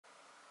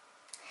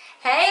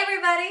Hey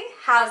everybody,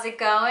 how's it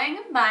going?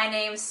 My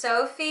name's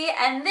Sophie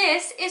and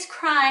this is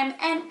Crime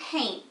and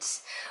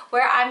Paint,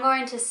 where I'm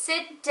going to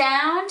sit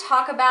down,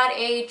 talk about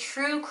a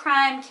true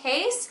crime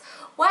case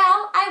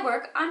while I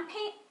work on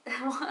paint.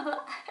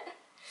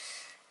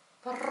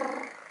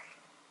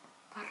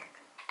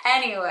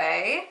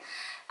 Anyway,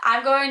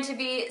 I'm going to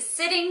be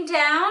sitting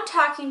down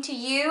talking to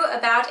you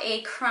about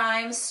a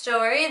crime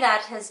story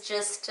that has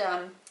just,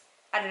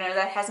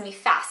 that has me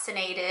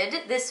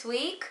fascinated this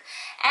week.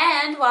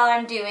 And while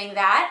I'm doing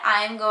that,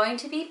 I'm going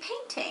to be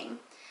painting.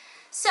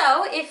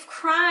 So if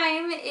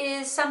crime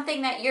is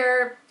something that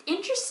you're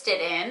interested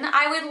in,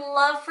 I would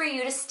love for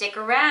you to stick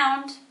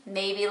around.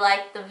 Maybe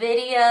like the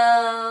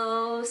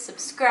video,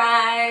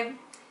 subscribe,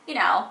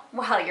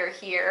 while you're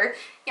here,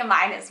 you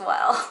might as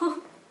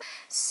well.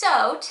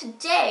 So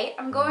today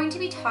I'm going to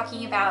be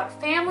talking about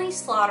family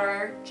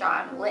slaughterer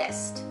John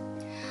List.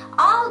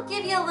 I'll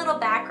give you a little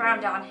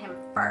background on him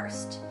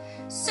first.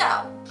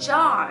 So,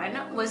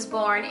 John was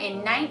born in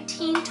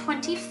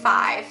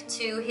 1925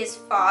 to his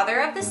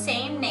father of the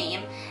same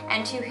name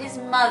and to his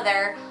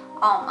mother,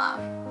 Alma.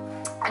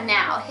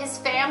 Now, his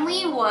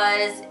family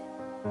was,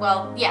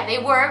 they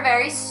were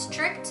very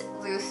strict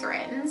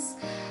Lutherans,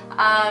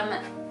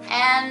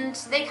 and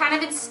they kind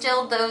of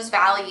instilled those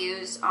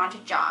values onto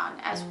John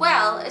as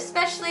well,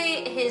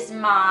 especially his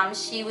mom.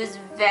 She was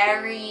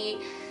very...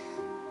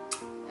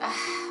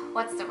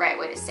 what's the right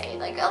way to say it?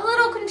 Like a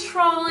little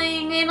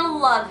controlling in a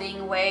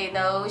loving way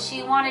though.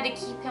 She wanted to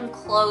keep him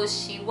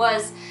close. She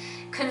was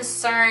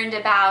concerned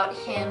about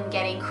him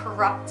getting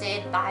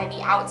corrupted by the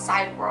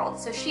outside world.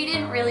 So she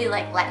didn't really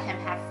let him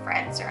have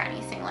friends or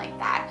anything like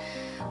that,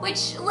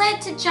 which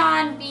led to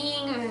John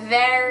being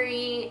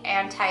very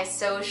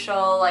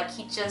antisocial. Like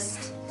he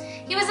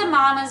was a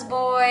mama's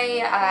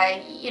boy.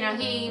 He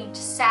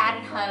just sat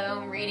at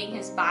home reading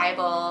his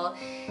Bible.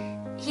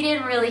 He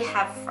didn't really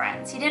have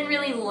friends. He didn't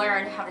really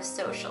learn how to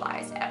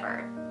socialize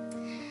ever.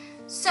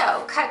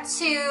 So, cut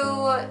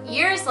to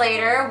years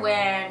later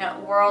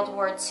when World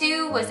War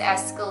II was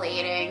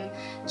escalating,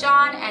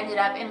 John ended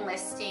up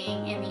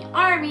enlisting in the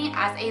Army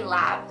as a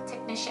lab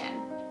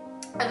technician.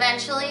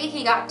 Eventually,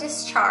 he got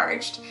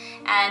discharged,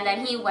 and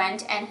then he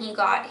went and he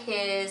got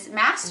his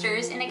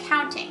master's in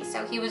accounting.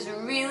 So he was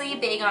really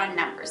big on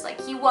numbers.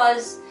 Like, he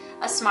was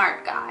a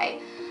smart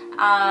guy.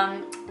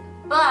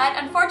 But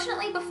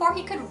unfortunately, before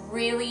he could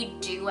really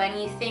do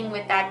anything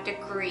with that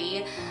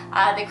degree,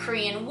 the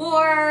Korean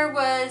War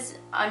was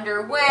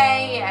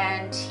underway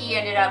and he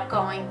ended up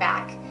going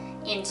back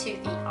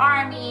into the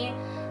Army.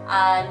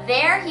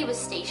 There he was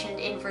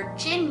stationed in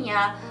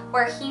Virginia,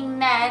 where he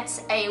met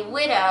a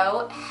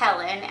widow,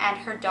 Helen, and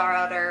her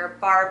daughter,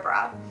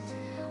 Barbara.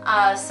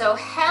 So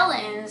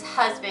Helen's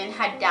husband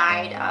had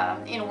died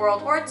in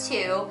World War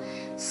II,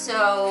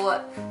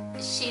 so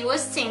she was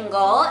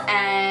single,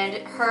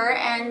 and her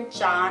and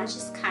John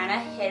just kind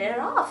of hit it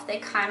off. They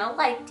kind of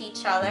liked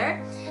each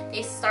other.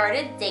 They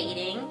started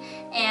dating,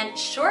 and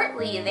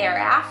shortly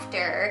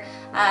thereafter,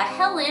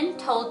 Helen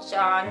told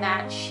John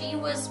that she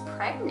was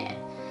pregnant.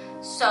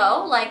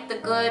 So, like the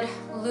good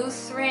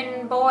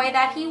Lutheran boy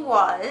that he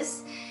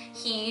was,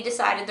 he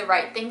decided the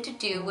right thing to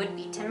do would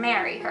be to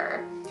marry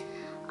her.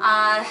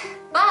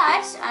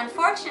 But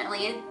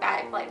unfortunately,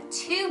 like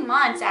 2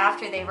 months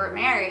after they were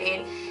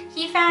married,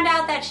 he found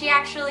out that she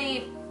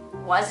actually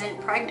wasn't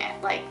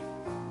pregnant, like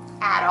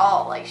at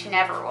all, like she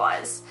never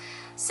was.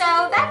 So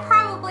that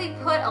probably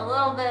put a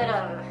little bit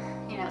of,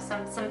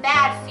 some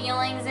bad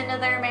feelings into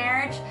their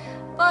marriage,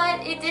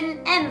 but it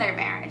didn't end their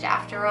marriage.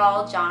 After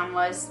all, John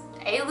was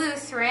a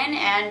Lutheran,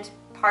 and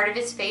part of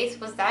his faith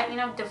was that,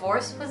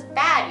 divorce was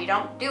bad, you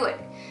don't do it.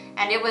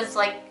 And it was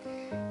like,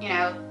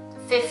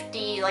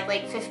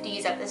 late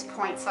 50s at this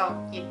point, so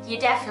you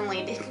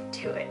definitely didn't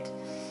do it.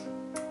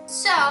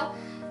 So,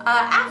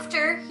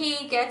 after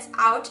he gets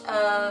out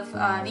of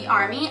the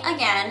Army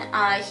again,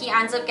 he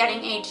ends up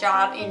getting a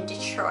job in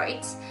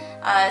Detroit.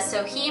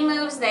 So he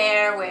moves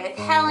there with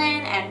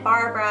Helen and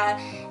Barbara,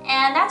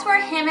 and that's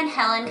where him and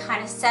Helen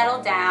kind of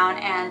settle down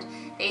and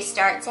they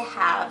start to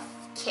have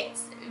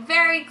kids.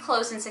 Very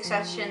close in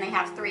succession, they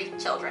have 3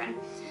 children.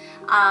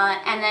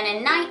 And then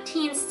in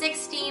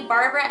 1960,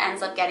 Barbara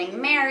ends up getting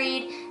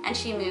married and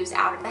she moves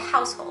out of the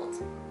household.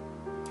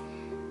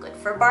 Good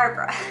for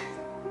Barbara.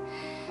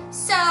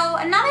 So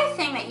another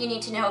thing that you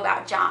need to know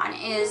about John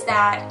is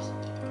that,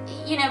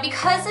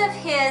 because of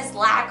his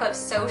lack of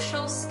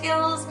social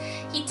skills,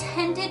 he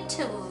tended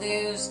to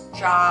lose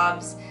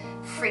jobs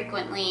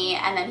frequently,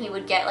 and then he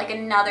would get like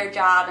another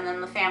job and then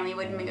the family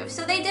would move.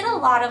 So they did a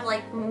lot of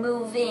like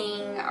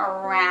moving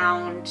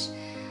around,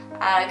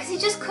 because he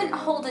just couldn't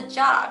hold a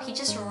job. He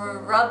just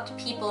rubbed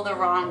people the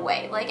wrong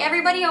way. Like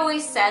everybody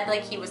always said,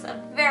 like he was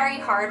a very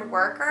hard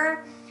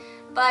worker,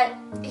 but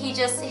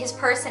his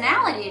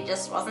personality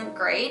just wasn't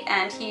great,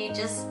 and he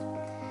just,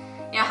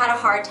 had a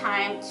hard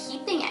time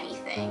keeping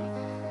anything.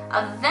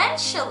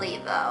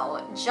 Eventually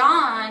though,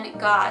 John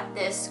got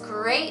this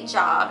great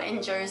job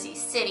in Jersey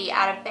City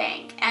at a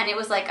bank, and it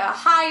was like a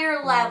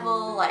higher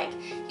level, like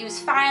he was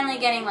finally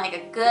getting like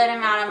a good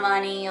amount of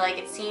money, like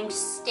it seemed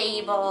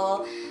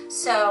stable.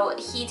 So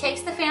he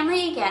takes the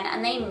family again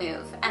and they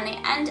move, and they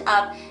end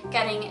up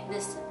getting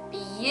this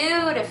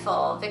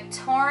beautiful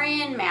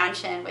Victorian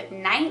mansion with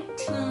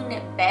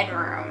 19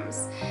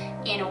 bedrooms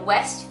in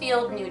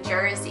Westfield, New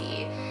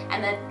Jersey.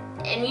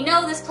 And you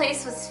know this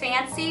place was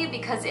fancy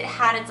because it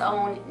had its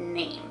own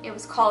name. It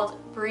was called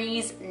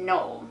Breeze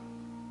Knoll.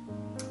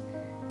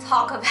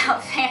 Talk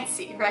about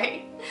fancy,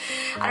 right?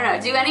 I don't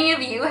know, do any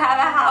of you have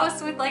a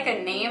house with like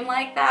a name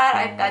like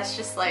that? That's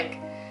just like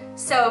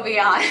so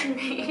beyond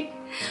me.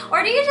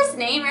 Or do you just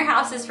name your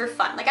houses for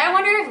fun? Like, I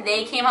wonder if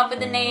they came up with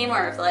the name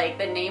or if like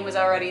the name was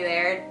already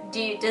there.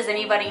 Does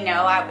anybody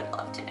know? I would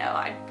love to know.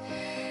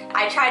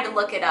 I tried to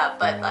look it up,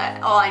 but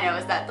all I know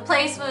is that the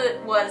place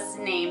was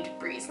named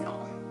Breeze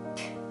Knoll.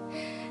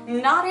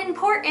 Not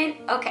important.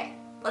 Okay,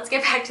 let's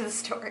get back to the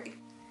story.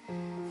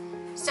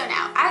 So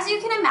now, as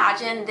you can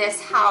imagine, this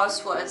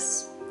house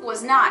was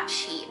not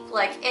cheap.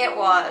 Like, it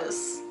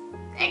was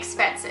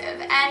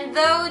expensive. And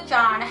though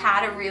John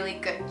had a really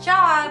good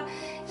job,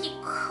 he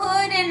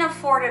couldn't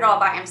afford it all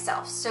by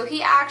himself. So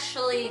he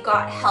actually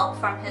got help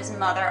from his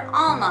mother,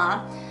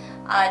 Alma,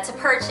 to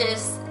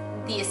purchase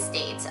the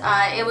estate.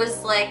 It was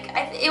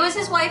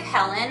his wife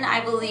Helen, I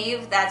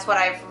believe. That's what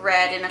I've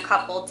read in a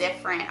couple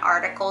different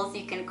articles.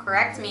 You can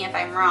correct me if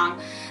I'm wrong,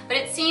 but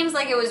it seems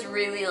like it was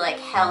really like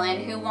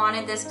Helen who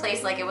wanted this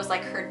place. Like, it was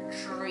like her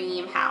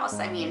dream house.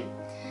 I mean,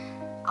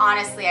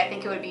 honestly, I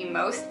think it would be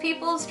most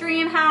people's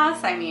dream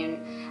house. I mean,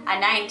 a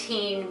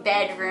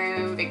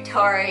 19-bedroom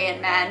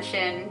Victorian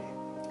mansion.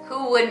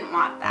 Who wouldn't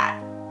want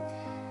that?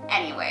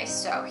 Anyway,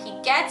 so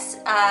he gets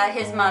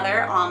his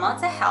mother, Alma,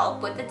 to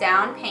help with the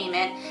down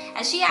payment,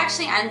 and she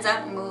actually ends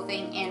up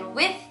moving in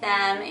with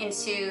them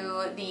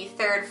into the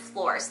 3rd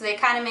floor. So they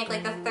kind of make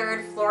like the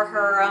 3rd floor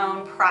her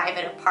own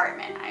private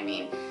apartment. I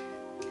mean,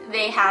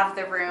 they have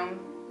the room,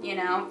 you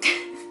know.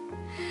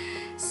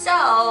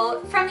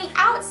 So from the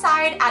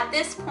outside, at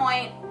this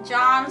point,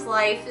 John's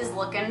life is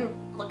looking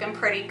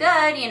pretty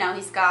good. You know,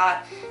 he's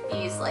got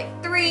these like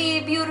 3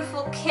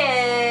 beautiful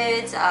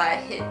kids,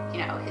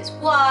 his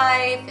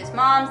wife, his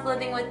mom's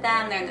living with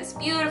them. They're in this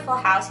beautiful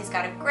house. He's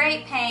got a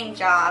great paying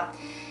job.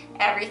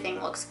 Everything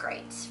looks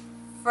great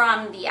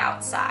from the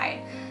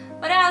outside.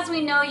 But as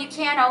we know, you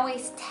can't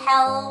always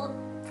tell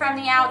from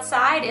the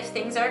outside if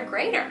things are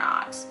great or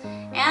not.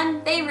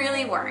 And they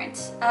really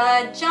weren't.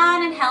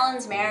 John and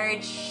Helen's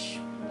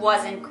marriage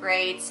wasn't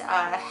great.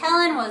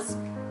 Helen was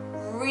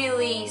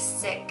really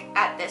sick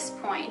at this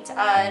point.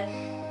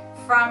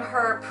 From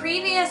her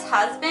previous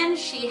husband,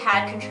 she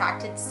had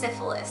contracted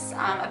syphilis.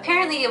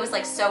 Apparently it was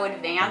like so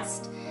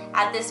advanced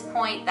at this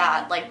point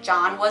that like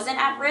John wasn't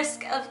at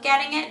risk of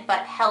getting it, but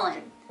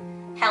Helen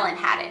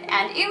had it,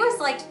 and it was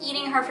like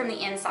eating her from the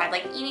inside,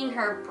 like eating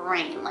her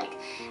brain. Like,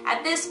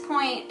 at this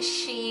point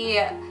she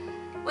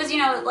was, you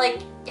know,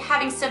 like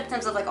having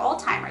symptoms of like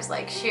Alzheimer's.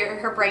 Like,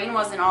 her brain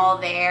wasn't all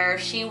there,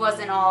 she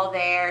wasn't all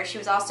there. She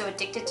was also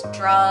addicted to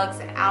drugs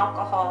and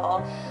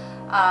alcohol,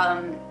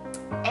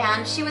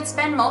 and she would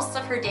spend most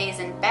of her days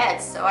in bed.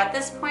 So at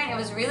this point it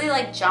was really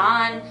like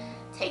John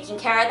taking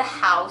care of the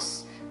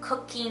house,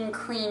 cooking,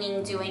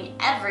 cleaning, doing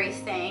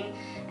everything,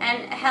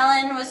 and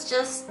Helen was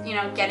just, you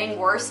know, getting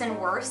worse and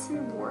worse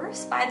and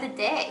worse by the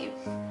day.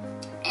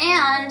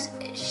 And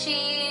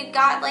she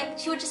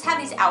would just have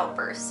these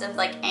outbursts of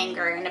like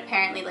anger, and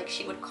apparently like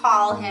she would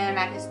call him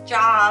at his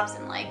jobs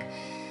and like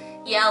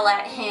yell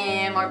at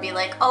him or be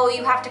like, oh,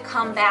 you have to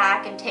come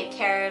back and take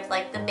care of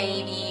like the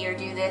baby or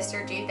do this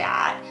or do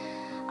that.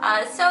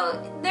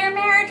 So their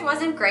marriage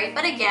wasn't great,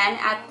 but again,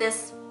 at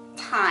this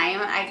time,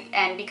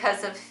 and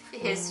because of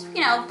his,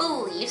 you know,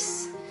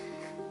 beliefs,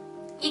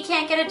 he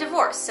can't get a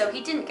divorce. So he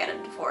didn't get a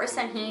divorce,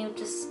 and he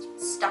just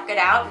stuck it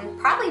out and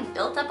probably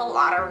built up a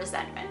lot of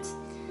resentment.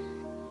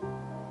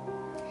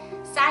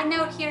 Side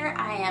note here,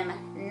 I am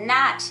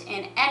not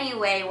in any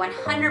way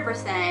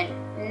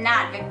 100%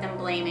 not victim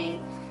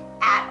blaming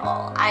at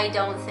all. I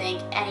don't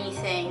think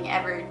anything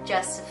ever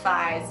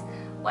justifies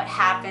what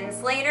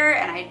happens later,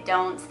 and I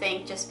don't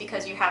think just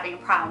because you're having a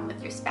problem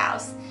with your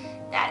spouse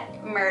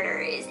that murder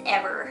is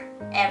ever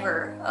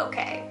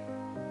okay.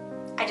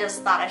 I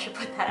just thought I should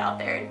put that out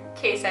there in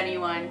case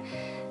anyone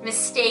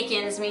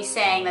mistakes me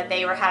saying that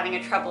they were having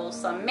a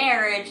troublesome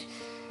marriage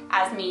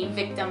as me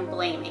victim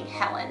blaming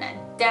Helen.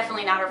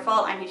 Definitely not her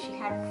fault. I mean, she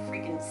had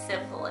freaking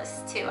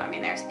syphilis too. I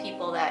mean, there's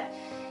people that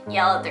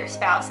yell at their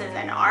spouses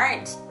and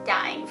aren't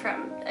dying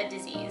from a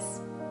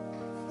disease.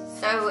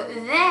 So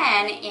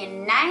then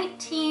in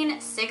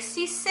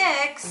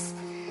 1966,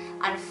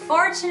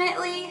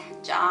 unfortunately,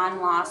 John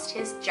lost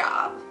his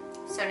job.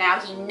 So now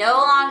he no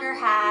longer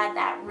had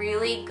that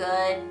really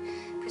good,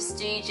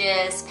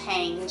 prestigious,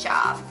 paying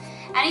job.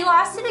 And he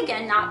lost it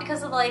again, not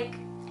because of like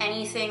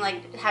anything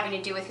like having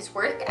to do with his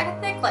work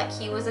ethic. Like,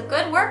 he was a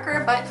good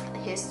worker, but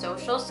his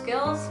social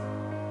skills,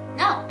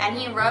 no. And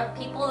he rubbed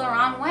people the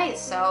wrong way,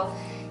 so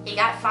he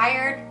got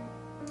fired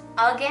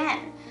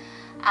again.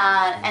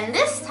 And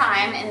this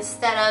time,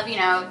 instead of, you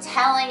know,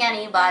 telling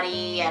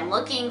anybody and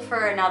looking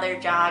for another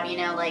job, you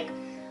know, like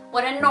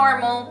what a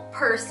normal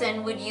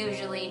person would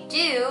usually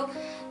do,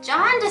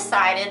 John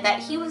decided that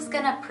he was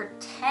gonna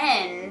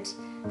pretend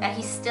that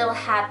he still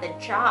had the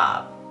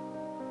job.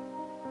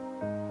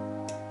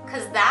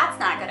 Because that's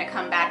not gonna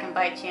come back and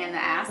bite you in the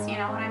ass, you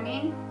know what I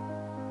mean?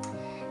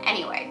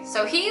 Anyway,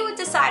 so he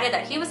decided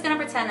that he was gonna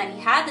pretend that he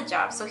had the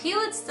job. So he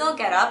would still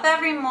get up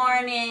every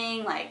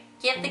morning, like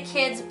give the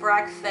kids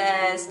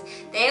breakfast.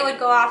 They would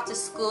go off to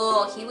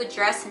school. He would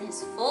dress in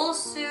his full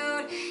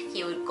suit.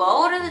 He would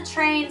go to the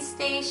train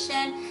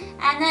station,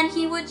 and then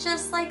he would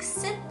just like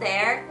sit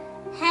there,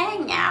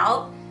 hang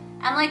out,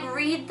 and like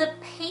read the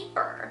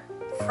paper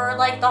for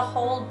like the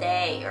whole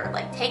day, or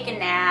like take a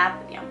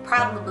nap, you know,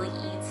 probably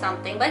eat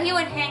something, but he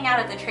would hang out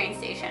at the train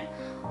station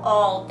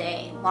all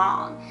day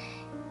long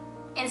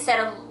instead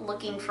of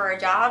looking for a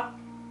job.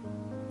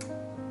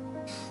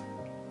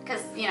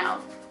 Because, you know,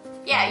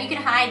 yeah, you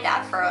can hide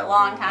that for a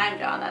long time,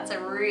 John. That's a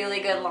really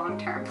good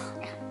long-term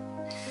plan.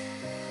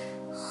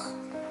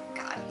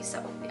 God,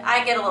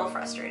 I get a little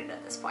frustrated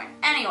at this point.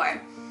 Anyway,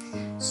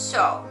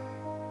 so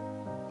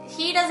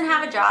he doesn't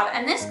have a job,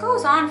 and this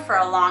goes on for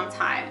a long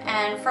time.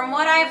 And from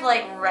what I've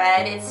like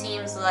read, it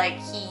seems like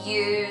he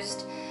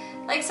used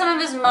like some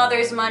of his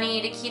mother's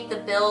money to keep the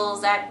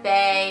bills at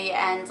bay,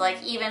 and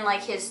like even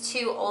like his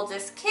two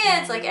oldest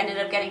kids like ended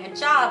up getting a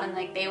job, and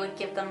like they would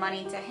give the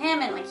money to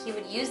him, and like he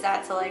would use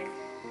that to like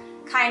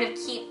kind of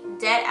keep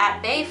debt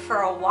at bay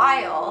for a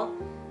while.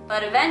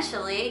 But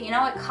eventually, you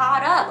know, it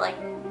caught up.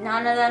 Like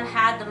none of them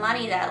had the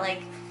money that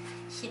like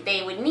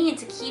they would need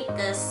to keep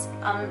this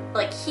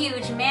like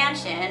huge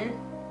mansion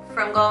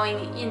from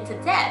going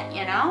into debt,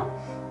 you know?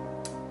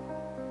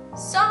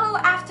 So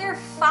after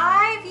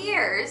 5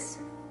 years,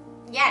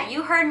 yeah,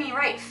 you heard me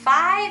right,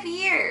 5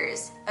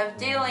 years of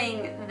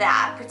doing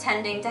that,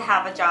 pretending to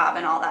have a job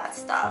and all that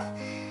stuff,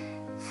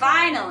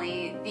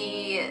 finally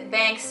the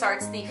bank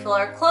starts the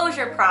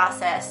foreclosure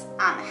process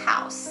on the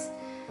house.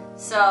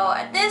 So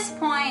at this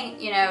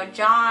point, you know,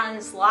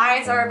 John's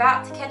lies are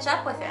about to catch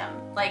up with him.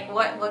 Like,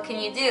 what can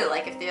you do?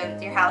 Like,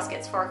 if your house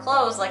gets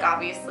foreclosed, like,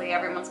 obviously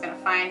everyone's gonna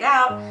find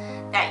out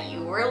that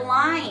you were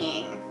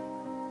lying.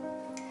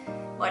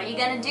 What are you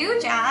gonna do,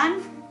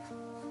 John?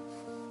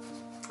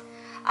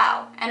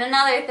 Oh, and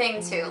another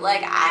thing too,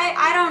 like,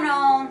 I don't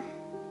know,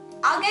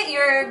 I'll get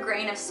your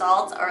grain of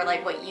salt or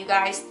like what you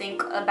guys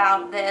think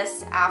about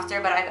this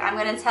after, but I'm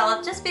gonna tell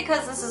it just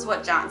because this is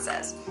what John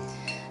says.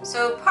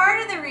 So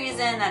part of the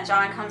reason that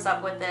John comes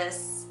up with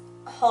this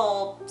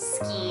whole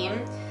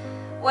scheme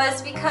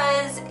was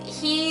because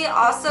he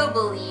also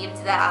believed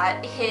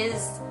that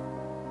his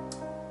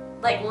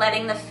like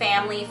letting the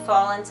family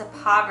fall into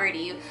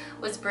poverty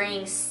was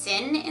bringing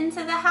sin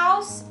into the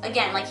house.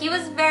 Again, like he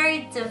was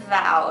very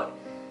devout,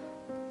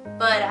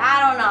 but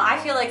I don't know, I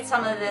feel like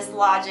some of this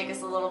logic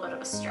is a little bit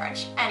of a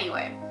stretch.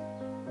 Anyway,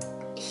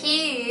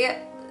 he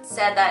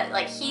said that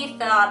like he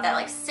thought that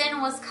like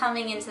sin was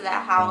coming into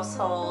that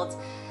household.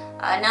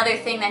 Another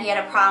thing that he had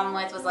a problem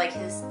with was like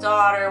his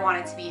daughter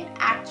wanted to be an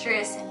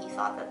actress, and he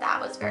thought that that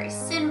was very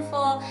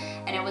sinful,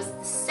 and it was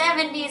the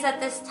 70s at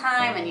this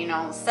time, and you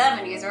know, the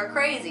 70s were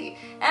crazy.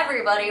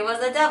 Everybody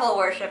was a devil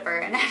worshiper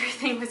and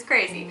everything was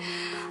crazy.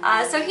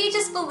 So he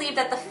just believed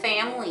that the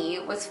family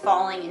was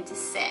falling into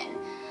sin.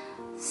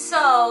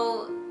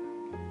 So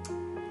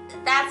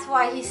that's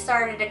why he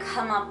started to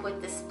come up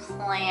with this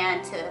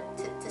plan to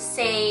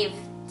save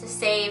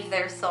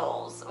their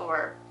souls,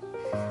 or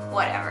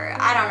whatever.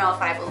 I don't know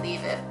if I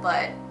believe it,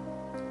 but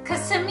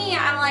because to me,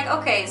 I'm like,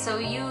 okay, so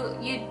you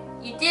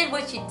did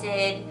what you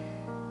did.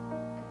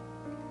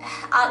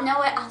 I'll know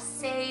what, I'll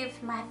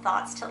save my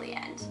thoughts till the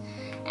end.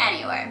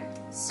 Anyway,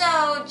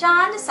 so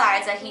John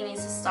decides that he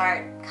needs to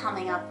start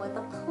coming up with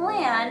a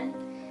plan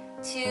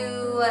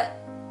to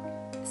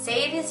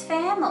save his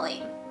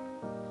family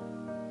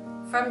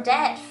from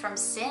debt, from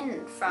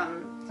sin,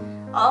 from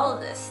all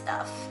of this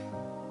stuff.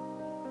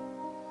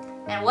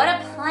 And what a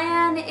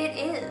plan it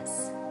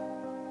is.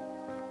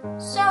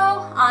 So,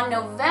 on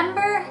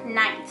November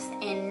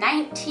 9th in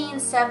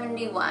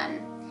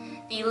 1971,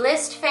 the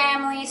List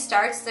family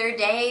starts their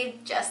day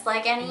just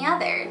like any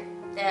other.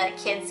 The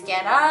kids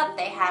get up,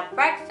 they have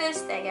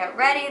breakfast, they get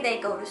ready, they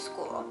go to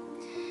school.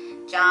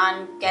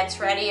 John gets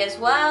ready as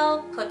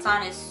well, puts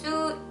on his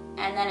suit,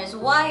 and then his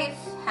wife,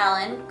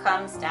 Helen,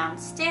 comes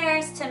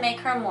downstairs to make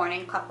her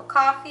morning cup of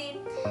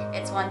coffee.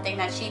 It's one thing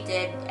that she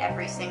did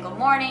every single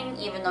morning,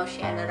 even though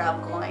she ended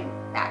up going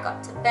back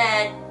up to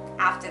bed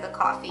after the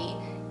coffee,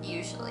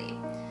 usually.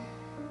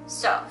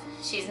 So,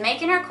 she's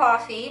making her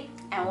coffee,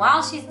 and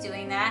while she's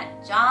doing that,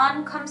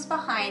 John comes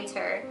behind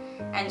her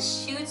and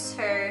shoots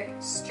her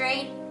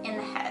straight in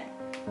the head.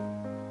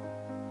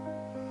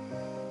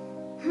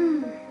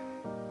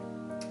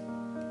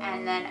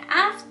 And then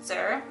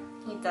after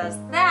he does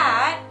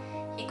that,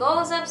 he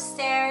goes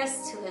upstairs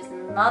to his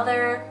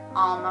mother,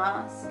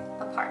 Alma's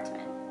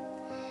apartment.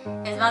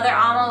 His mother,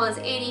 Alma, was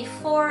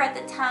 84 at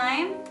the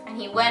time. And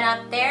he went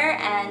up there,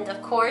 and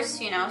of course,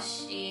 you know,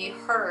 she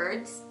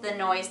heard the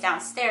noise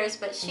downstairs,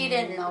 but she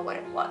didn't know what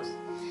it was.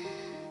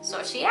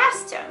 So she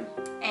asked him,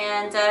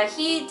 and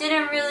he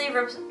didn't really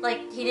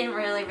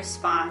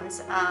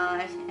respond.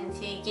 And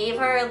he gave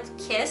her a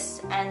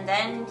kiss, and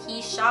then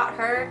he shot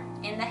her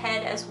in the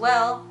head as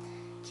well,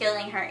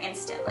 killing her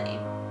instantly.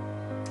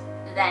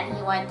 Then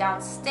he went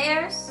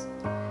downstairs,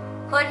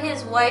 put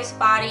his wife's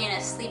body in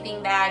a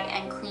sleeping bag,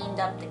 and cleaned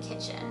up the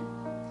kitchen.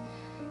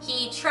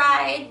 He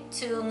tried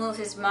to move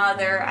his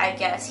mother, I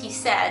guess he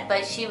said,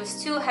 but she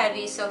was too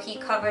heavy, so he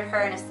covered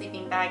her in a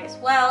sleeping bag as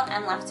well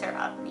and left her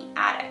up in the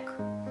attic.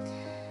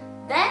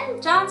 Then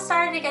John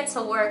started to get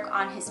to work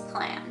on his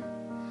plan.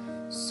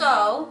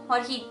 So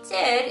what he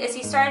did is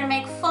he started to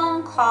make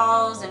phone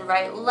calls and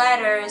write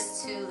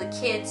letters to the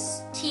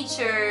kids'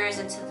 teachers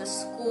and to the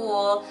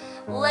school,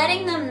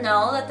 letting them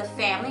know that the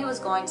family was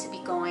going to be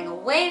going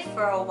away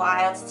for a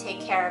while to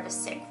take care of a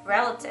sick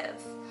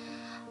relative.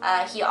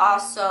 He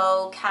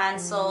also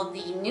canceled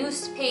the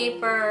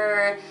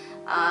newspaper,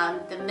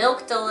 the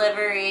milk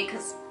delivery,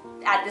 because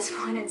at this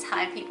point in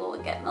time people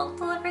would get milk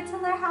delivered to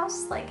their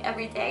house like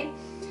every day.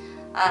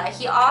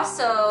 He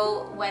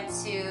also went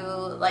to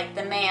like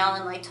the mail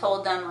and like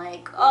told them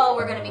like, oh,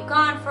 we're gonna be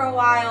gone for a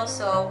while,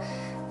 so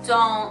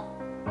don't,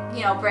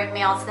 you know, bring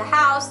mail to the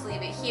house,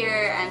 leave it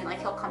here, and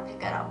like he'll come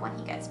pick it up when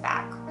he gets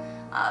back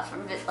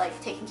from like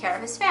taking care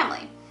of his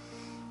family.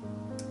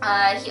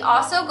 He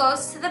also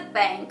goes to the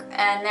bank,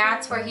 and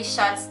that's where he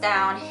shuts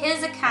down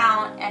his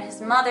account and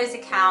his mother's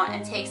account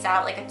and takes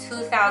out like a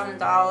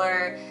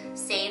 $2,000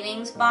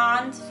 savings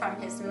bond from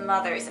his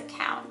mother's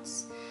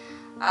account.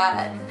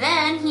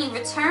 Then he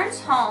returns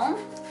home.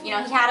 You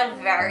know, he had a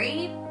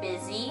very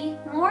busy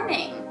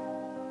morning,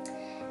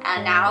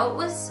 and now it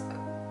was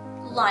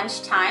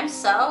lunchtime,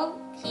 so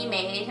he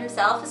made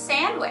himself a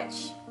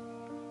sandwich.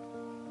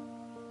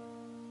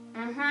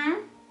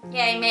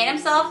 Yeah, he made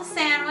himself a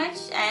sandwich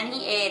and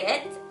he ate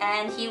it,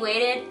 and he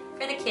waited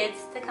for the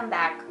kids to come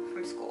back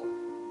from school.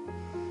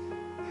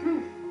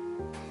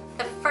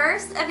 The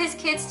first of his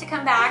kids to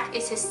come back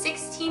is his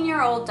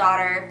 16-year-old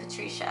daughter,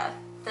 Patricia,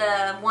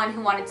 the one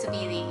who wanted to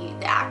be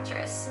the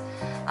actress.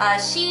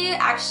 She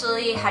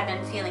actually had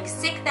been feeling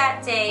sick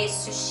that day,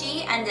 so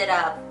she ended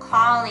up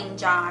calling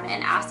John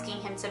and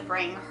asking him to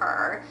bring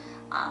her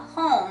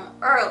home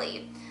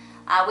early,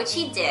 which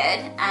he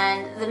did.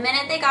 And the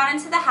minute they got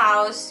into the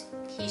house,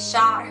 he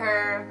shot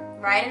her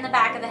right in the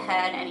back of the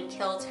head and he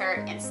killed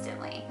her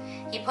instantly.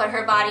 He put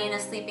her body in a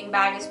sleeping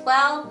bag as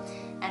well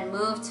and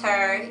moved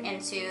her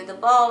into the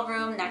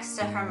ballroom next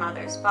to her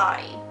mother's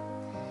body.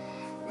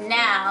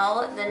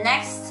 Now, the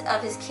next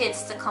of his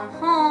kids to come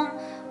home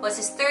was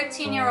his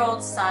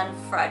 13-year-old son,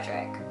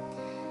 Frederick.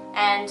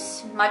 And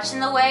much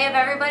in the way of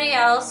everybody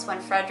else, when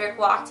Frederick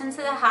walked into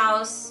the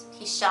house,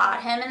 he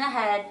shot him in the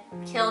head,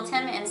 killed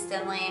him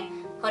instantly,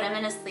 put him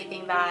in a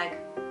sleeping bag,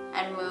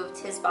 and moved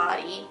his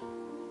body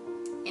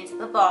into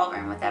the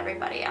ballroom with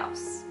everybody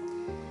else.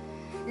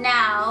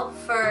 Now,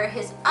 for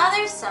his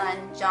other son,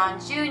 John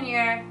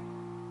Jr.,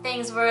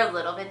 things were a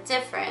little bit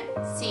different.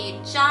 See,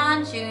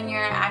 John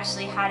Jr.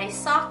 actually had a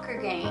soccer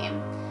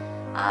game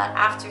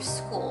after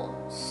school.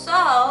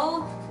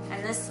 So,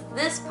 and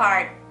this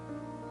part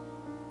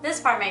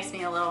makes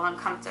me a little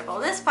uncomfortable.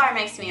 This part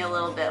makes me a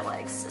little bit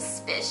like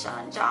suspicious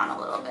on John, a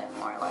little bit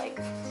more like,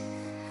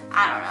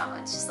 I don't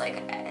know, it's just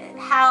like,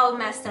 how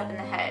messed up in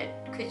the head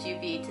could you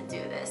be to do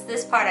this?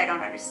 This part I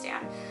don't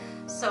understand.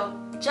 So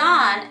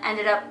John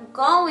ended up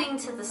going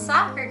to the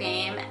soccer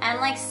game and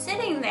like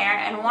sitting there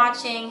and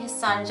watching his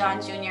son John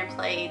Jr.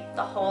 play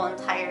the whole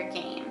entire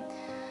game.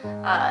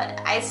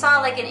 I saw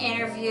like an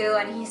interview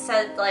and he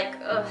said like,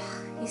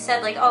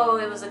 oh,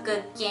 it was a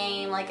good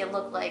game. Like it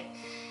looked like,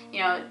 you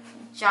know,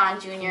 John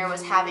Jr.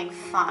 was having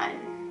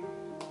fun.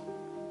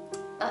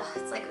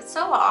 It's like, it's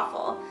so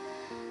awful.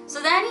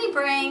 So then he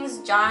brings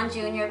John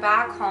Jr.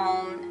 back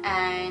home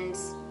and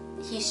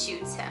he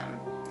shoots him.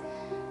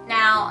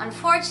 Now,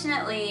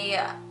 unfortunately,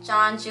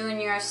 John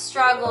Jr.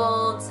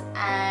 struggled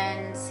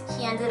and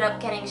he ended up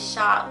getting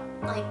shot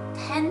like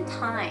 10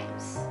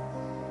 times.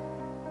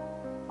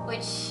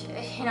 Which,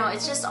 you know,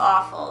 it's just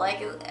awful.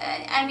 Like,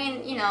 I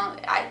mean, you know,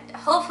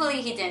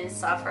 hopefully he didn't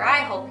suffer. I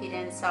hope he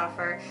didn't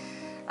suffer.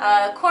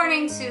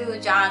 According to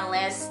John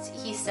List,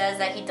 he says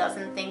that he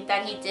doesn't think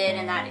that he did,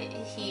 and that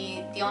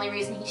the only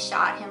reason he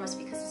shot him was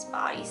because his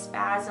body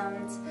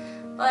spasmed.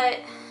 But,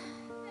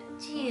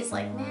 geez,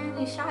 like, man,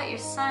 you shot your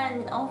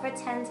son over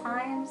 10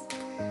 times?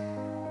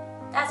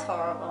 That's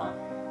horrible.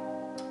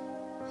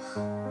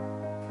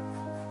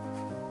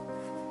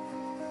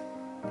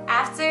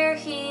 After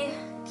he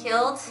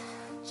killed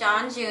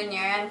John Jr.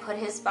 and put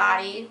his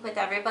body with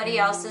everybody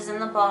else's in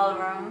the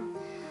ballroom,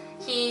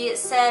 he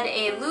said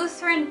a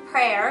Lutheran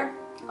prayer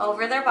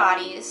over their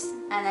bodies,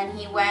 and then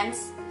he went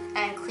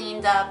and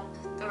cleaned up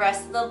the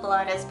rest of the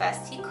blood as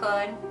best he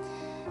could.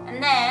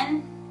 And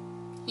then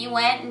he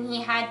went and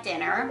he had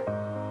dinner,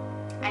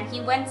 and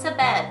he went to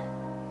bed.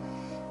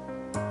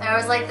 There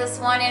was like this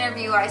one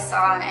interview I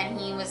saw, and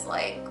he was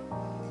like,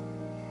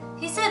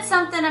 He said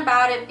something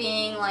about it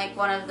being like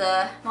one of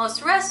the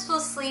most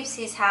restful sleeps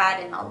he's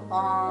had in a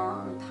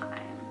long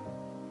time.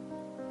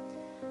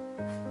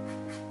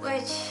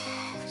 Which,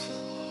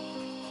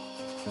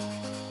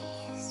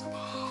 jeez,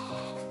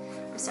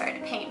 man. I'm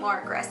starting to paint more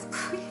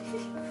aggressively.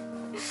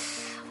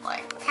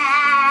 Like,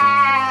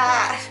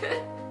 ah!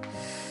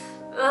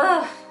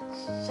 Ugh,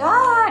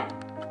 John!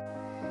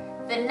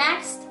 The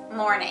next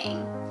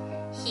morning,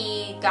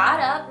 he got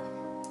up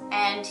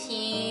and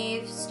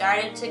he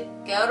started to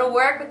go to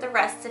work with the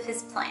rest of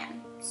his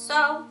plan.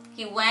 So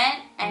he went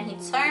and he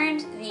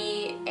turned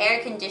the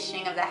air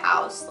conditioning of the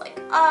house like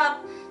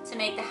up to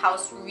make the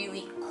house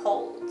really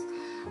cold.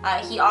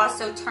 He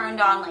also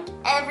turned on like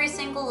every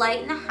single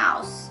light in the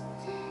house.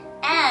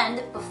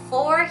 And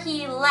before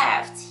he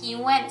left, he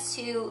went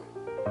to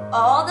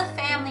all the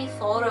family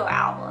photo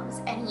albums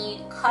and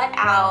he cut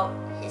out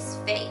his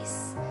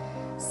face.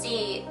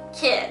 See,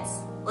 kids,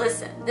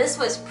 listen, this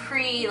was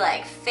pre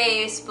like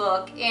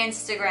Facebook,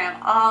 Instagram,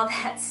 all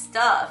that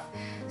stuff.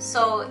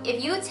 So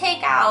if you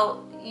take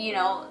out, you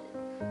know,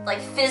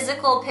 like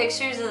physical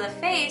pictures of the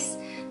face,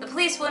 the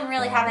police wouldn't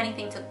really have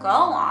anything to go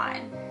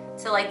on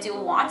to like do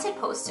wanted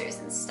posters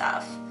and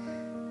stuff.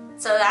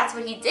 So that's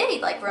what he did. He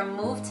like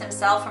removed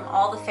himself from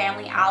all the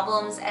family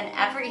albums and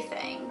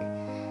everything.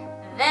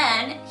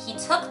 Then he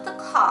took the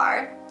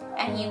car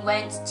and he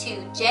went to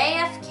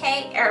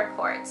JFK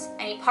Airport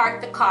and he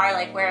parked the car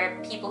like where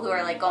people who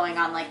are like going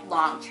on like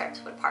long trips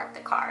would park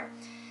the car.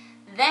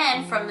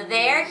 Then from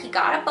there he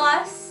got a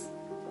bus,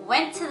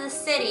 went to the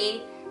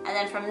city, and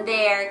then from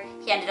there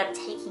he ended up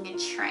taking a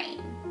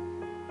train.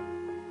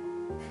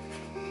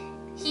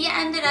 He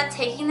ended up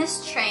taking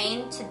this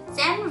train to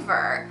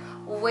Denver,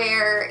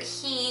 where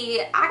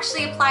he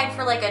actually applied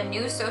for like a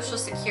new social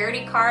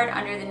security card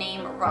under the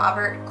name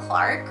Robert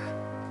Clark.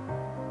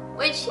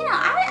 Which, you know,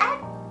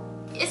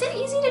 is it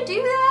easy to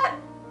do that?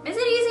 Is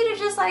it easy to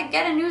just like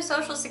get a new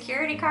social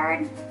security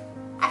card?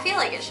 I feel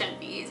like it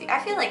shouldn't be easy. I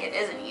feel like it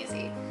isn't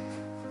easy.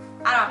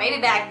 I don't know,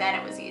 maybe back then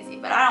it was easy,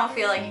 but I don't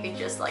feel like you could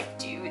just like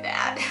do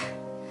that.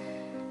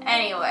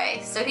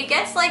 Anyway, so he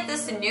gets like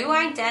this new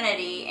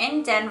identity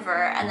in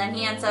Denver and then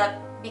he ends up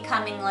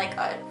becoming like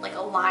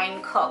a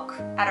line cook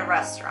at a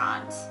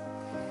restaurant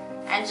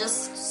and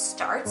just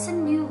starts a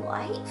new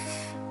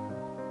life.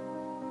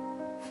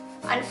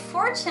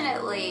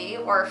 Unfortunately,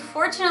 or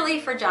fortunately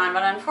for John,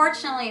 but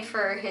unfortunately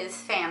for his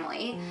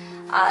family,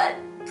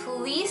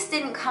 police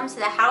didn't come to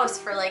the house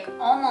for like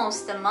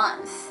almost a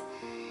month.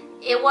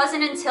 It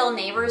wasn't until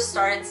neighbors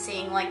started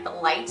seeing like the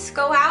lights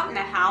go out in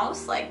the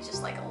house, like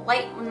just like a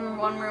light in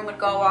one room would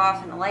go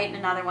off and the light in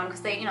another one,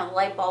 because they, you know, the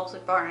light bulbs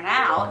would burn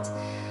out,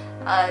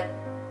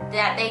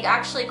 that they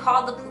actually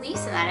called the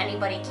police and that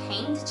anybody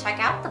came to check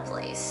out the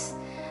place.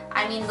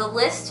 I mean, the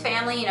List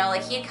family, you know,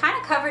 like he had kind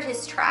of covered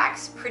his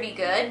tracks pretty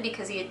good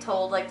because he had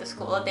told like the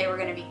school that they were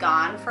going to be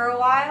gone for a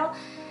while.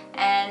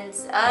 And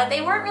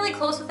they weren't really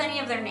close with any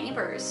of their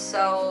neighbors,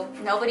 so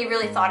nobody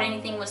really thought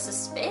anything was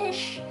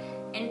suspicious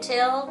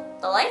until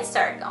the lights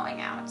started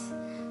going out.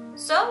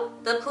 So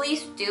the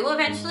police do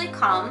eventually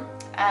come,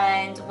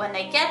 and when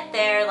they get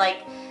there,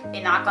 like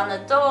they knock on the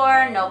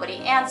door, nobody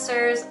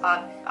answers,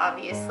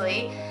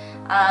 obviously.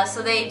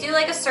 So they do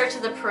like a search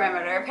of the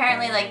perimeter.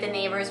 Apparently like the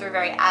neighbors were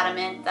very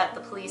adamant that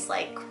the police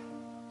like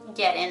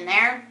get in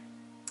there.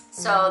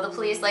 So the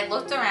police like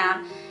looked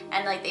around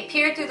and like they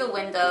peered through the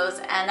windows,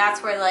 and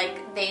that's where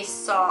like they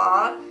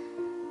saw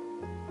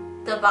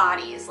the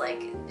bodies,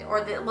 like,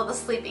 or the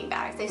sleeping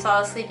bags. They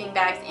saw the sleeping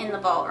bags in the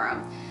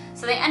ballroom.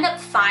 So they end up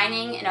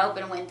finding an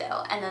open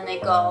window and then they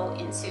go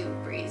into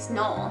Breeze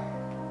Knoll.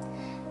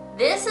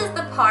 This is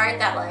the part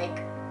that like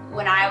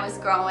when I was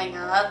growing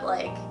up,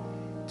 like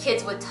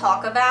kids would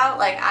talk about.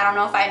 Like, I don't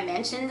know if I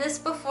mentioned this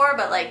before,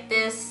 but like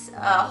this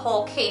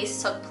whole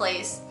case took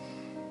place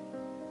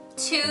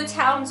 2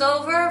 towns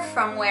over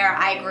from where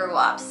I grew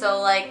up. So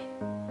like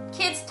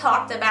kids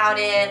talked about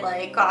it,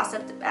 like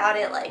gossiped about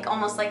it, like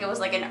almost like it was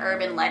like an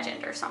urban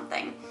legend or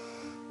something.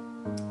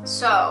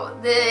 So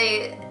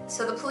the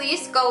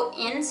police go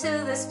into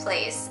this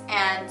place,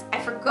 and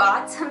I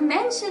forgot to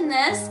mention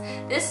this.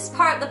 This is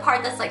the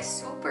part that's like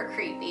super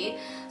creepy.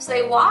 So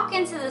they walk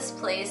into this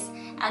place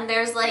and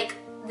there's like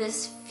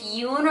this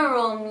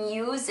funeral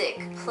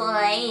music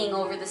playing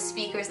over the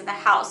speakers of the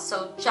house.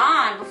 So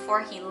John,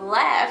 before he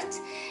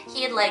left,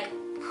 he had like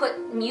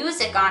put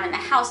music on in the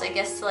house, I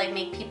guess to like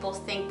make people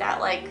think that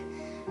like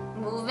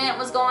movement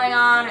was going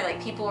on or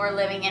like people were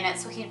living in it.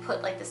 So he'd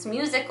put like this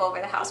music over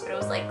the house, but it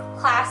was like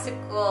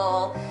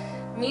classical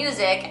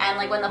music. And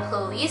like when the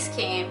police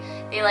came,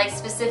 they like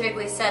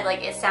specifically said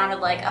like it sounded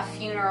like a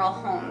funeral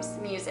home's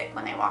music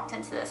when they walked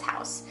into this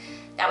house.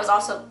 That was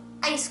also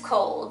ice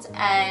cold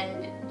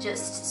and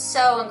just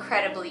so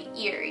incredibly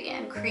eerie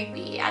and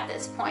creepy at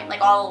this point.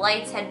 Like all the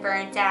lights had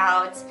burnt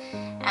out,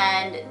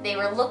 and they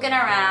were looking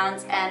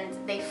around and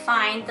they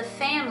find the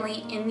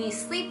family in these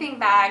sleeping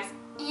bags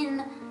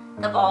in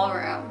the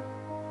ballroom.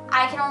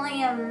 I can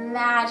only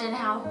imagine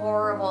how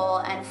horrible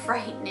and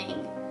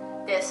frightening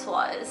this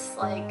was.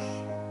 Like,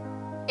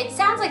 it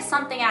sounds like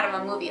something out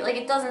of a movie. Like,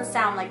 it doesn't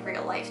sound like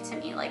real life to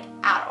me, like,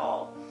 at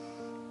all.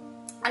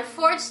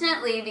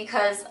 Unfortunately,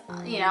 because,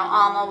 you know,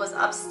 Alma was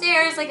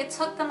upstairs, like, it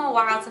took them a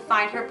while to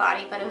find her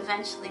body, but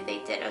eventually they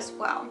did as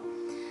well.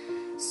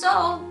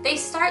 So they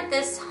start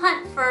this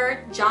hunt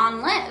for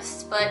John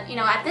List, but, you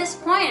know, at this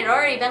point it had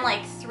already been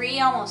like 3,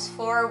 almost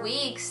 4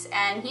 weeks,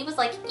 and he was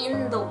like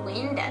in the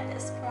wind at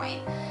this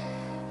point.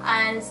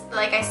 And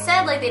like I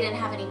said, like, they didn't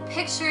have any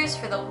pictures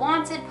for the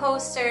wanted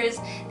posters.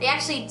 They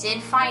actually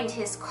did find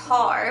his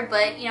car,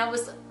 but, you know,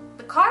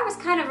 the car was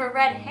kind of a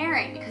red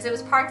herring because it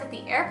was parked at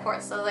the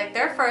airport. So like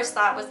their first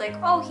thought was like,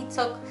 oh, he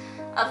took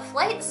a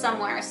flight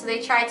somewhere. So they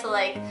tried to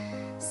like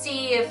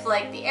see if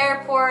like the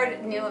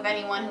airport knew of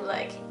anyone who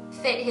like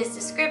fit his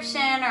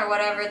description or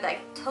whatever,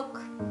 like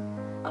took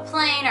a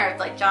plane, or if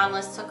like John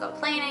List took a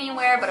plane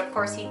anywhere, but of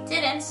course he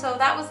didn't, so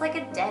that was like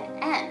a dead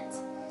end.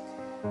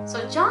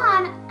 So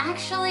John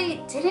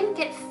actually didn't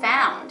get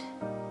found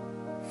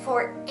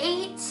for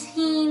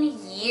 18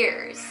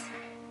 years.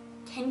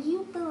 Can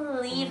you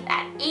believe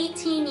that?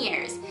 18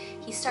 years.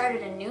 He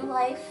started a new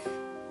life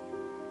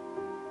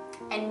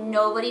and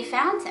nobody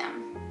found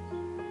him.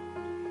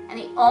 And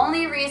the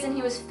only reason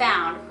he was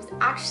found was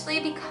actually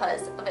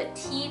because of a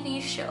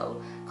TV show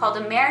called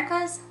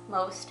America's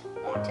Most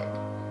Wanted.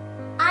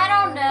 I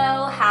don't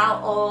know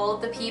how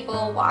old the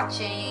people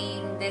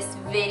watching this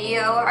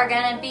video are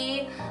gonna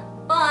be,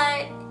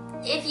 but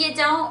if you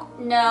don't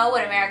know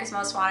what America's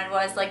Most Wanted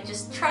was, like,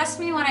 just trust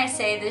me when I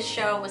say this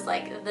show was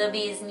like the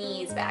bee's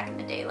knees back in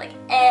the day. Like,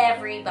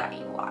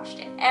 everybody watched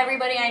it.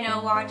 Everybody I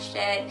know watched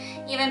it.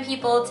 Even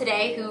people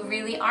today who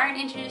really aren't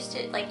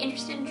interested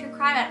in true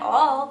crime at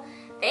all,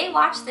 they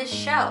watched this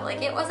show.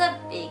 Like, it was a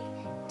big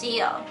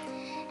deal.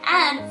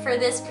 And for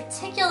this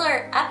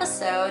particular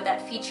episode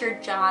that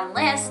featured John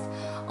List,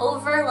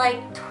 over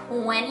like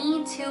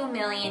 22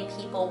 million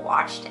people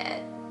watched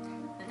it.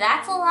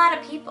 That's a lot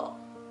of people.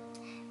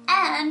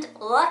 And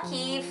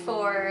lucky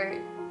for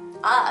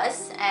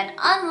us and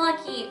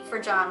unlucky for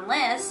John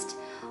List,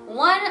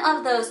 one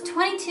of those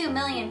 22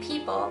 million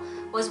people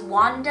was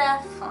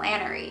Wanda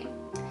Flannery,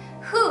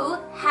 who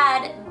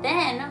had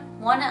been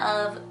one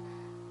of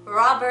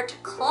Robert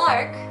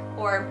Clark,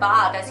 or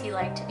Bob as he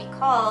liked to be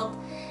called,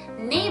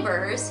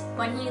 neighbors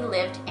when he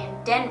lived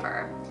in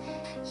Denver.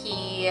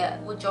 He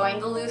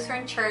joined the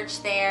Lutheran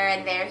church there,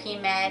 and there he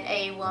met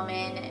a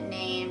woman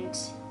named,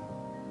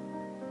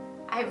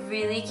 I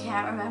really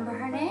can't remember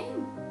her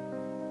name,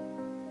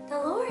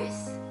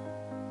 Dolores.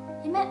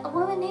 He met a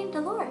woman named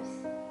Dolores.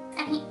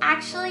 And he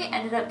actually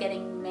ended up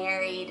getting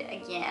married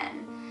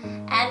again.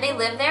 And they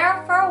lived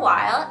there for a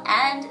while,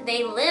 and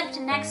they lived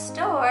next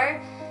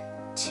door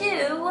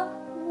to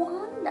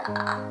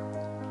Wanda.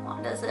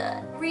 Wanda's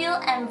a real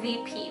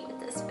MVP with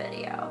this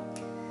video.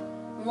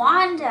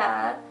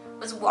 Wanda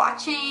was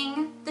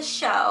watching the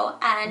show,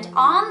 and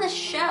on the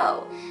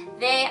show,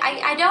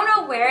 I don't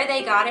know where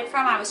they got it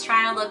from. I was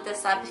trying to look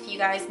this up if you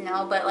guys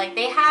know, but like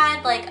they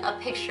had like a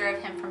picture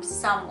of him from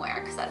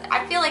somewhere, because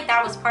I feel like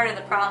that was part of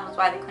the problem, was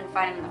why they couldn't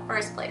find him in the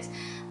first place.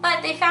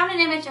 But they found an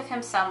image of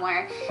him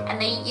somewhere, and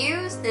they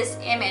used this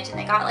image, and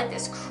they got like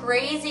this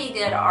crazy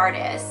good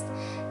artist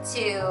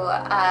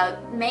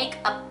to make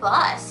a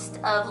bust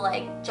of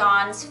like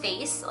John's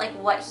face, like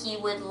what he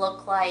would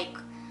look like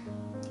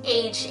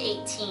aged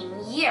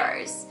 18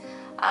 years.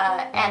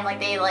 And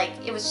like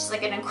it was just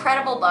like an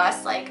incredible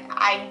bust. Like,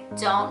 I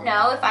don't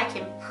know if I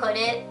can put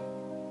it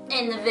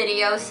in the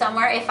video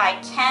somewhere. If I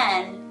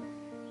can,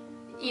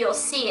 you'll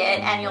see it,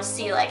 and you'll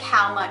see like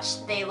how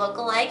much they look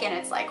alike, and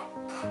it's like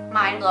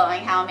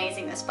mind-blowing how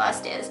amazing this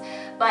bust is.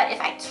 But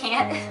if I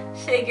can't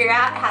figure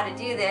out how to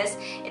do this,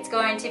 it's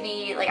going to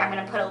be like, I'm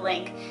going to put a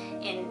link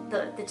in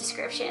the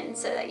description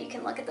so that you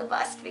can look at the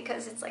bust,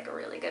 because it's like a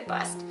really good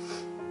bust.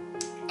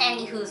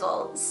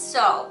 Anyhoozle,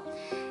 so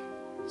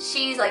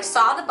she like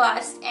saw the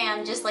bust,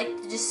 and just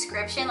like the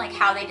description, like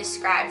how they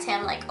described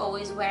him, like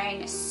always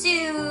wearing a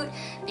suit,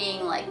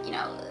 being like, you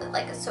know,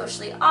 like a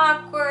socially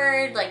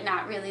awkward, like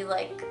not really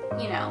like,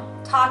 you know,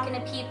 talking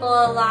to people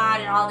a lot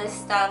and all this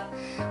stuff.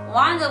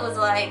 Wanda was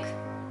like,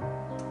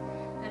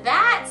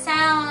 that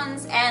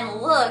sounds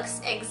and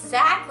looks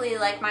exactly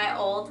like my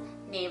old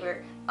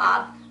neighbor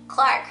Bob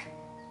Clark.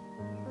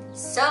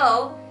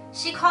 So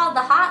she called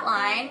the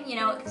hotline. You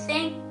know,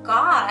 thank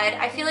God.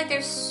 I feel like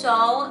there's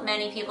so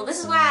many people. This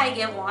is why I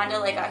give Wanda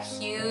like a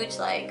huge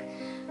like,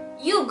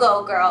 you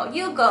go girl,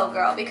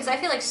 because I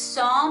feel like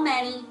so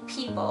many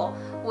people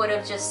would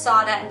have just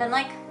saw that and been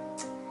like,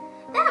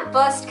 that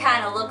bust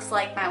kind of looks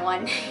like my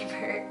one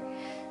neighbor.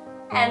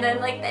 And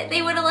then like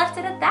they would have left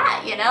it at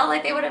that, you know?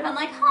 Like they would have been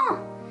like, huh,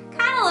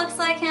 kind of looks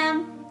like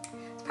him.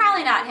 It's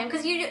probably not him,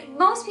 because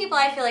most people,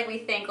 I feel like we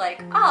think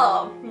like,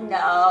 oh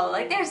no,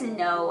 like there's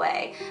no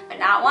way. But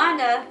not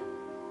Wanda.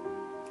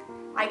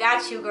 I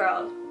got you,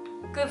 girl.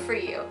 Good for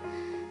you.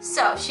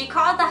 So she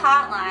called the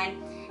hotline,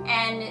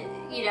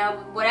 and you know,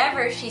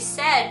 whatever she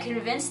said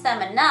convinced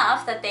them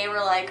enough that they were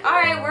like, all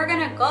right, we're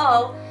gonna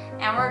go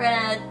and we're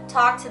gonna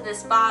talk to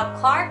this Bob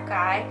Clark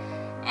guy,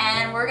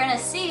 and we're gonna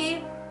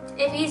see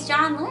if he's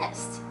John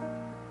List.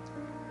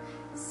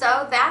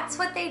 So that's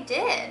what they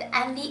did,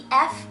 and the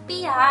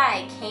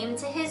FBI came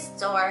to his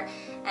door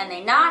and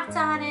they knocked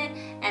on it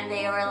and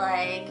they were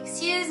like,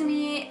 "Excuse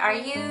me, are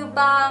you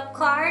Bob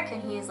Clark?"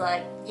 And he's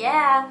like,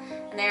 "Yeah."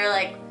 And they were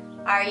like,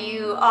 "Are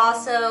you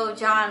also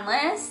John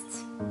List?"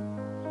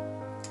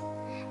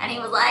 And he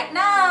was like,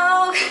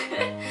 "No."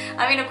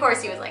 I mean, of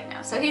course he was like,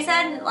 no. So he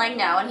said like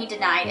no, and he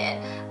denied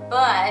it.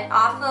 But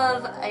off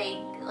of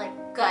a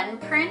like gun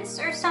prints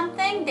or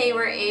something, they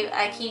were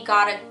like, he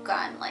got a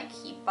gun, like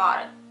he bought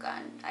a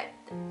gun.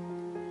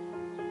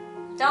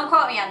 Don't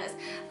quote me on this,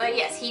 but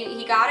yes,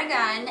 he got a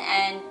gun,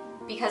 and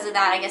because of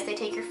that, I guess they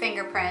take your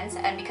fingerprints,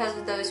 and because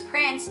of those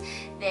prints,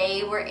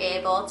 they were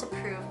able to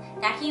prove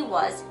that he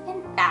was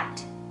in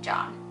fact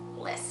John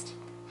List.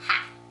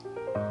 Ha!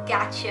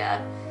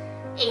 Gotcha.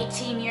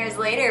 18 years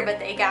later, but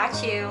they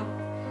got you.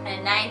 And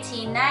in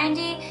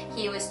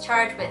 1990, he was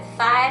charged with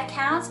 5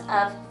 counts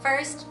of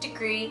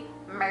first-degree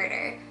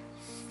murder.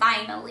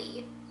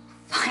 Finally.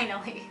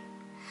 Finally.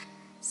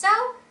 So,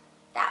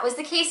 that was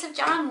the case of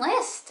John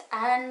List.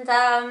 And,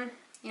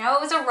 you know,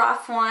 it was a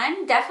rough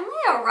one. Definitely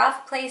a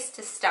rough place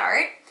to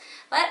start.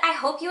 But I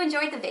hope you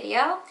enjoyed the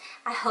video.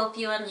 I hope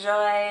you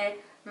enjoy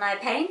my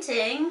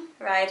painting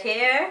right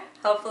here.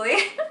 Hopefully.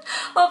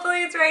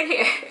 Hopefully it's right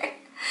here.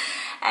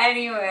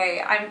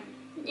 Anyway,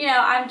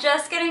 I'm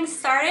just getting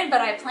started, but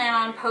I plan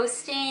on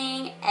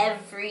posting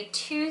every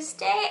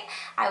Tuesday.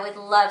 I would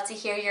love to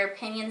hear your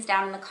opinions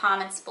down in the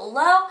comments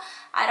below.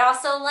 I'd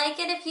also like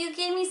it if you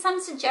gave me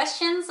some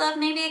suggestions of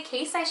maybe a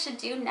case I should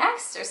do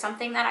next or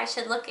something that I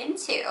should look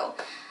into.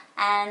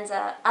 And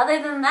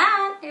other than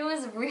that, it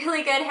was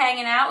really good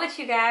hanging out with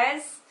you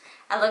guys.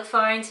 I look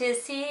forward to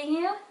seeing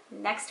you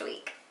next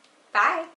week. Bye!